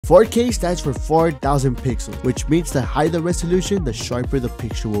4K stands for 4000 pixels, which means the higher the resolution, the sharper the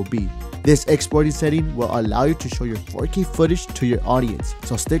picture will be. This exporting setting will allow you to show your 4K footage to your audience,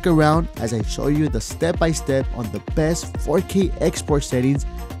 so stick around as I show you the step-by-step on the best 4K export settings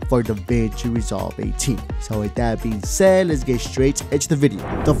for Davinci Resolve 18. So with that being said, let's get straight into the video.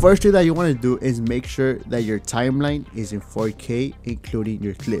 The first thing that you want to do is make sure that your timeline is in 4K, including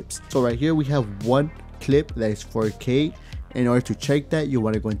your clips. So right here we have one clip that is 4K. In order to check that, you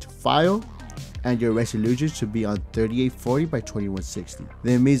want to go into File, and your resolution should be on 3840 by 2160.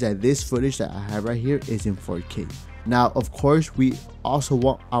 That means that this footage that I have right here is in 4K. Now, of course, we also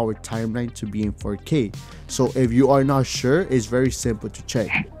want our timeline to be in 4K. So if you are not sure, it's very simple to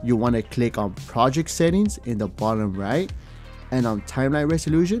check. You want to click on Project Settings in the bottom right, and on Timeline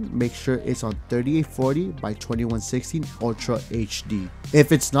Resolution, make sure it's on 3840 by 2160 Ultra HD.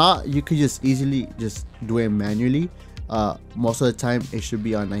 If it's not, you could just easily just do it manually. Most of the time it should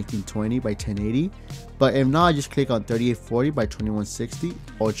be on 1920 by 1080, but if not, just click on 3840 by 2160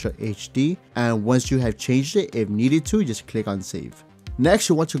 Ultra HD, and once you have changed it, if needed to, just click on Save. Next,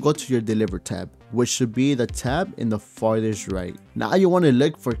 you want to go to your Deliver tab, which should be the tab in the farthest right. Now you want to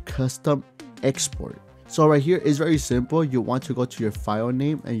look for Custom Export. So right here is very simple. You want to go to your file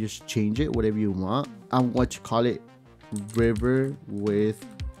name and just change it whatever you want. I'm going to call it River with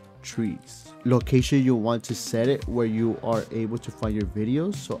Trees. Location, you want to set it where you are able to find your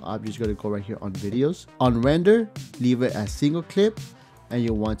videos, so I'm just going to go right here on videos. On render, leave it as single clip, and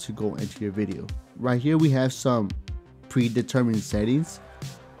you want to go into your video. Right here we have some predetermined settings.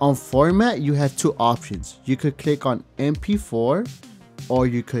 On format, you have two options. You could click on MP4 or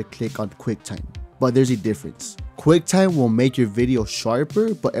you could click on QuickTime, but there's a difference. QuickTime will make your video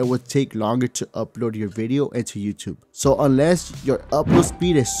sharper, but it will take longer to upload your video into YouTube. So unless your upload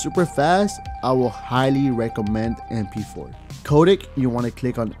speed is super fast, I will highly recommend MP4. Codec, you want to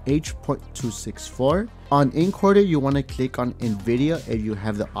click on H.264. On encoder, you want to click on NVIDIA if you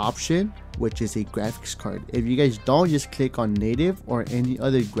have the option, which is a graphics card. If you guys don't, just click on native or any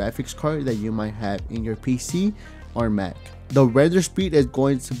other graphics card that you might have in your PC or Mac. The render speed is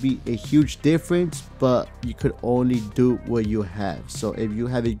going to be a huge difference, but you could only do what you have. So if you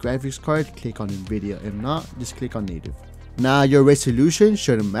have a graphics card, click on NVIDIA. If not, just click on native. Now your resolution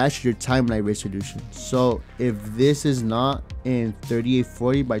should match your timeline resolution. So if this is not in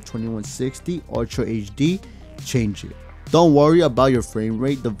 3840 by 2160 Ultra HD, change it. Don't worry about your frame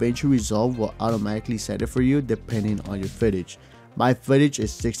rate. Davinci Resolve will automatically set it for you depending on your footage. My footage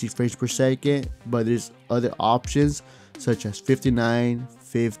is 60 frames per second, but there's other options such as 59,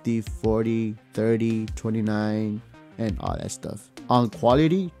 50, 40, 30, 29, and all that stuff. On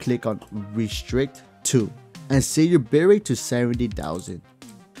quality, click on Restrict to and set your bitrate to 70,000.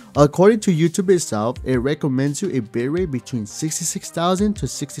 According to YouTube itself, it recommends you a bitrate between 66,000 to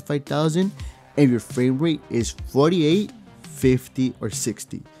 65,000 if your frame rate is 48, 50, or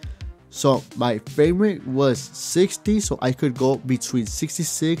 60. So my frame rate was 60, so I could go between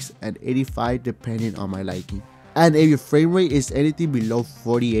 66 and 85 depending on my liking. And if your frame rate is anything below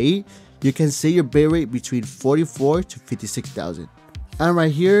 48, you can set your bitrate between 44 to 56,000. And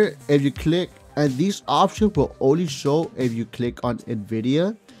right here, if you click, and these options will only show if you click on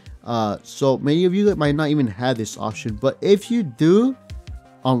NVIDIA. So many of you might not even have this option, but if you do,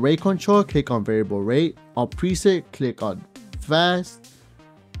 on rate control, click on variable rate. On preset, click on fast.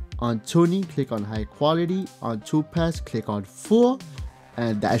 On tuning, click on high quality. On toolpaths, click on full,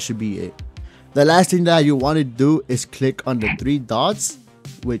 and that should be it. The last thing that you want to do is click on the three dots,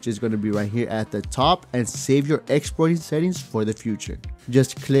 which is going to be right here at the top, and save your exporting settings for the future.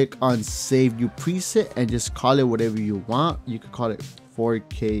 Just click on Save New Preset and just call it whatever you want. You can call it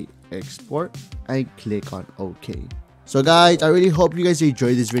 4K export and click on OK. So guys, I really hope you guys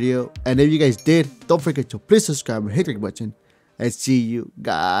enjoyed this video, and if you guys did, don't forget to please subscribe and hit the like button, and see you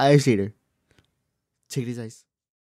guys later. Take it easy, guys.